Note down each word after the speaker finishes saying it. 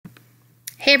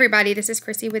Hey everybody, this is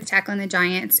Chrissy with Tackling the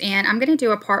Giants, and I'm going to do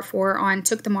a part 4 on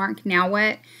Took the Mark, Now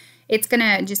What? It's going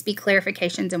to just be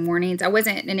clarifications and warnings. I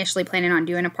wasn't initially planning on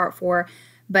doing a part 4,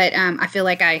 but I feel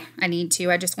like I need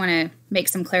to. I just want to make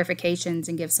some clarifications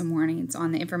and give some warnings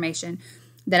on the information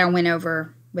that I went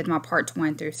over with my parts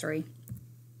 1 through 3.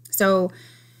 So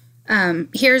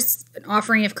here's an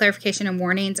offering of clarification and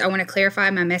warnings. I want to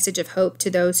clarify my message of hope to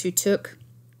those who took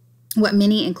what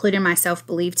many, including myself,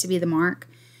 believe to be the mark.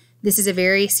 This is a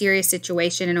very serious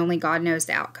situation, and only God knows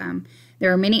the outcome.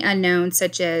 There are many unknowns,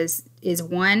 such as, is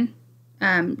one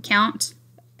count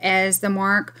as the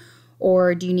mark,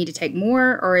 or do you need to take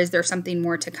more, or is there something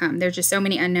more to come? There's just so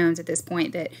many unknowns at this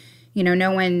point that,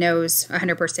 no one knows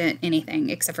 100% anything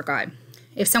except for God.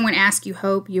 If someone asks you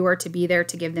hope, you are to be there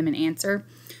to give them an answer.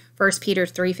 1 Peter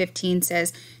 3:15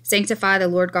 says, "Sanctify the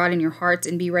Lord God in your hearts,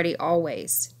 and be ready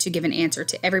always to give an answer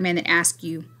to every man that asks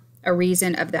you a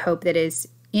reason of the hope that is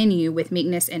in you with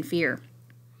meekness and fear."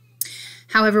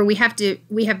 However, we have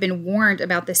been warned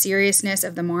about the seriousness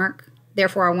of the mark.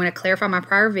 Therefore, I want to clarify my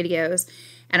prior videos.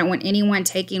 I don't want anyone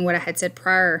taking what I had said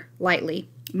prior lightly.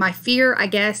 My fear, I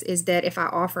guess, is that if I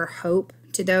offer hope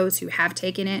to those who have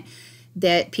taken it,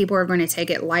 that people are going to take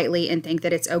it lightly and think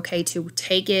that it's okay to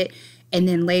take it and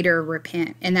then later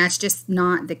repent. And that's just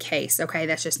not the case, okay?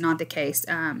 That's just not the case.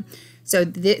 So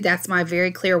that's my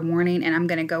very clear warning, and I'm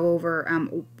going to go over,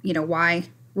 why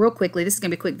real quickly. This is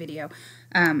going to be a quick video.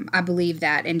 I believe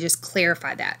that, and just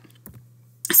clarify that.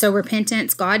 So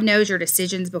repentance, God knows your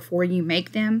decisions before you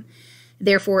make them.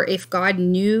 Therefore, if God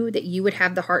knew that you would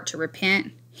have the heart to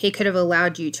repent, he could have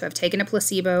allowed you to have taken a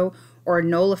placebo or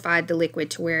nullified the liquid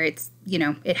to where it's,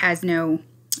 it has no,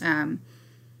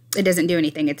 it doesn't do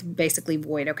anything. It's basically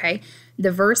void, okay?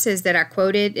 The verses that I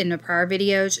quoted in the prior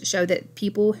videos show that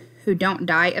people who don't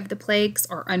die of the plagues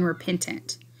are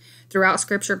unrepentant. Throughout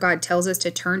Scripture, God tells us to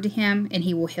turn to him and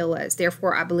he will heal us.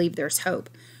 Therefore, I believe there's hope.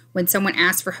 When someone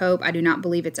asks for hope, I do not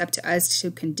believe it's up to us to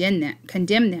condemn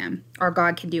them, or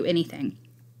God can do anything.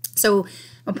 So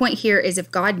my point here is,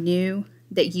 if God knew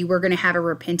that you were going to have a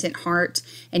repentant heart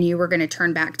and you were going to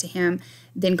turn back to him,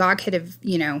 then God could have,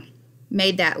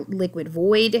 made that liquid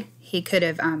void. He could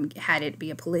have had it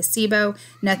be a placebo.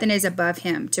 Nothing is above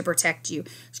him to protect you.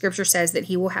 Scripture says that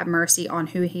he will have mercy on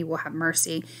who he will have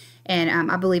mercy. And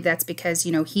I believe that's because,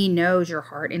 he knows your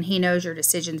heart and he knows your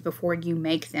decisions before you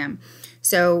make them.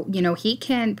 So, he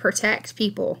can protect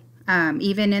people,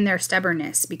 even in their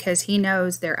stubbornness, because he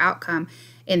knows their outcome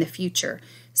in the future.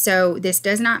 So this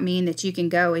does not mean that you can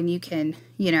go and you can,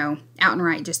 out and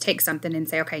right just take something and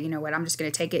say, okay, you know what, I'm just going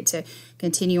to take it to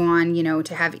continue on,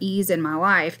 to have ease in my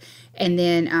life, and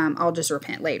then I'll just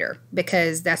repent later,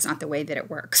 because that's not the way that it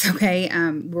works, okay?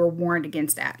 We're warned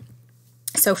against that.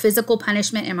 So physical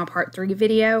punishment in my part 3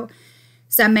 video.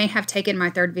 Some may have taken my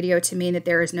 3rd video to mean that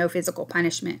there is no physical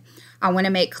punishment. I want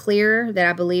to make clear that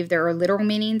I believe there are literal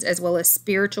meanings as well as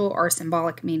spiritual or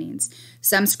symbolic meanings.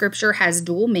 Some scripture has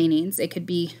dual meanings. It could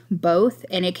be both,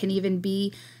 and it can even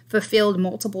be fulfilled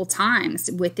multiple times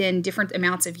within different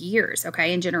amounts of years,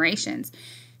 okay, and generations.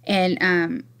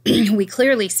 And we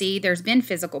clearly see there's been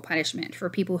physical punishment for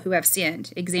people who have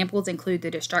sinned. Examples include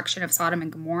the destruction of Sodom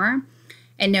and Gomorrah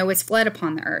and Noah's flood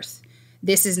upon the earth.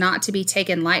 This is not to be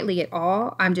taken lightly at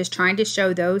all. I'm just trying to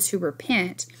show those who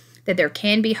repent that there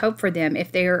can be hope for them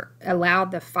if they are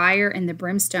allowed the fire and the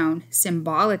brimstone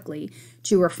symbolically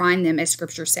to refine them, as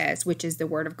Scripture says, which is the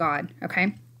Word of God,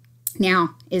 okay?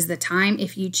 Now is the time.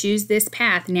 If you choose this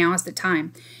path, now is the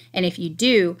time. And if you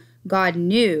do, God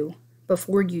knew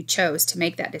before you chose to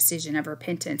make that decision of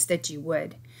repentance that you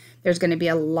would. There's going to be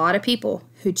a lot of people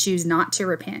who choose not to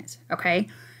repent, okay?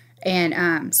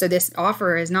 And so this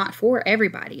offer is not for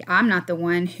everybody. I'm not the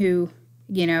one who,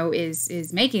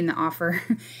 is making the offer.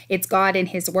 It's God and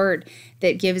his word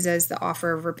that gives us the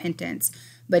offer of repentance.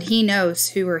 But he knows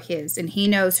who are his, and he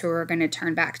knows who are going to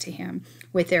turn back to him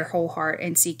with their whole heart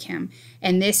and seek him.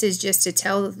 And this is just to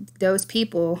tell those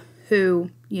people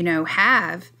who,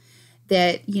 have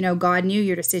that, God knew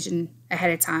your decision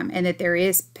ahead of time and that there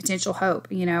is potential hope.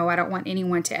 I don't want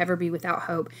anyone to ever be without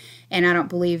hope. And I don't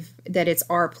believe that it's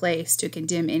our place to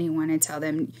condemn anyone and tell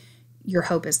them your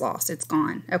hope is lost. It's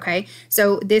gone. Okay.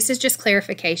 So this is just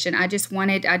clarification. I just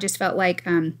felt like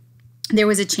there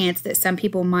was a chance that some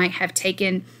people might have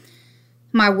taken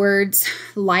my words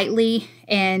lightly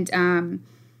and,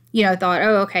 thought,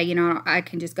 oh, okay, I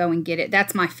can just go and get it.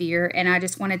 That's my fear. And I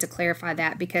just wanted to clarify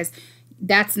that, because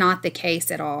that's not the case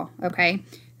at all. Okay.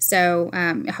 So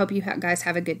I hope you guys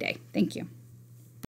have a good day. Thank you.